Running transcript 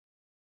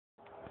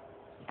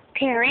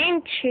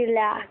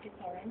Tarantula.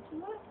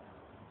 Tarantula?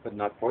 But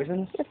not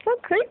poisonous? It's so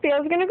creepy. I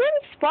was gonna go to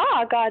the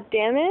spa, god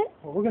damn it.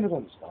 Well, we're gonna go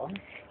in the spa.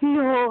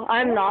 No,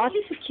 I'm not.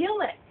 You should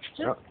kill it. Just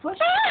No. push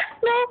it.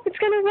 No, it's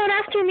gonna run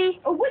after me.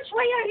 Oh, which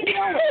way are you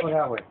going? Go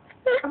that way.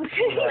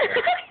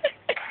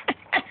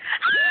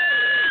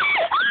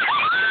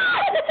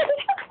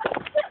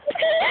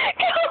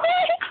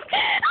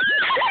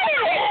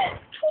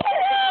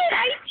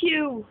 Bite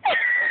you.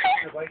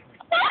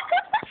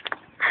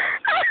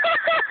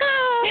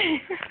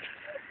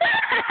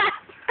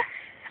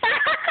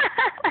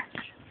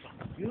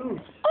 You.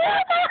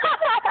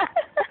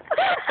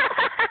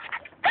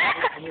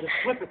 I'm gonna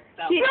flip it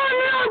that way. No,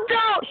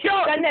 don't. She's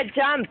gonna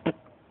jump.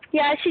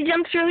 Yeah, she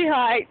jumps really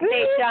hard.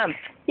 They jump.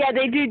 Yeah,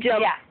 they do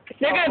jump. Yeah.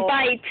 They're gonna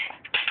bite.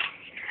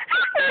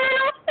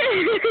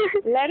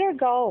 Let her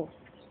go.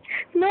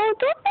 No,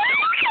 don't.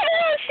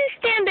 Oh, she's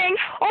standing.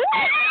 Oh,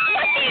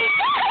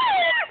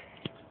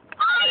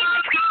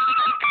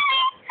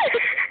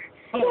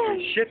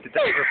 Holy shit, did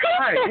that ever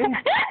fly?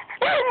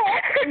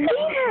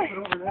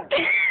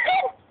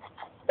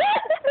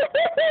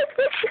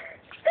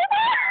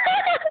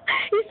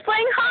 He's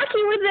playing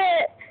hockey with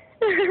it.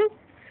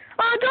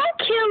 Oh, don't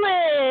kill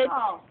it.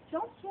 Oh,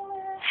 don't kill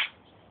her.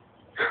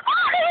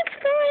 Oh, it's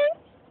flying.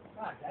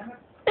 God damn it.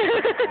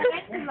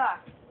 Tarantula.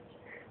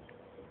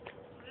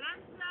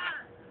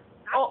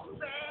 Oh.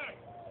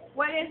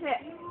 What is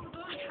it?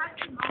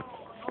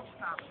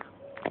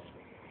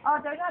 Oh,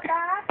 they're not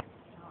bad?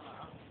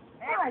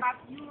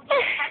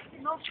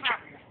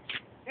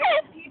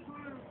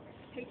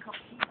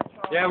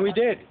 Yeah, we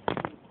did.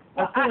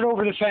 I put it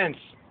over the fence.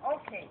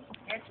 Okay.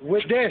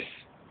 With this.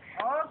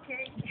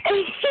 Okay.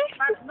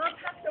 But not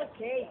that's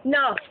okay.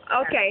 No,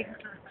 okay.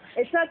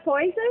 It's not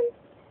poison?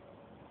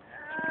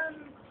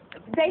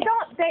 They're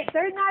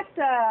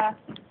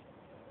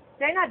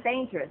not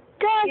dangerous.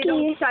 You Doggy.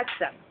 don't touch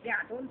them. Yeah,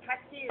 don't touch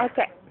it.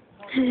 Okay.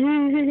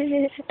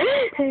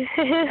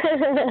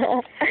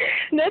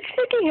 That's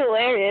fucking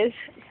hilarious.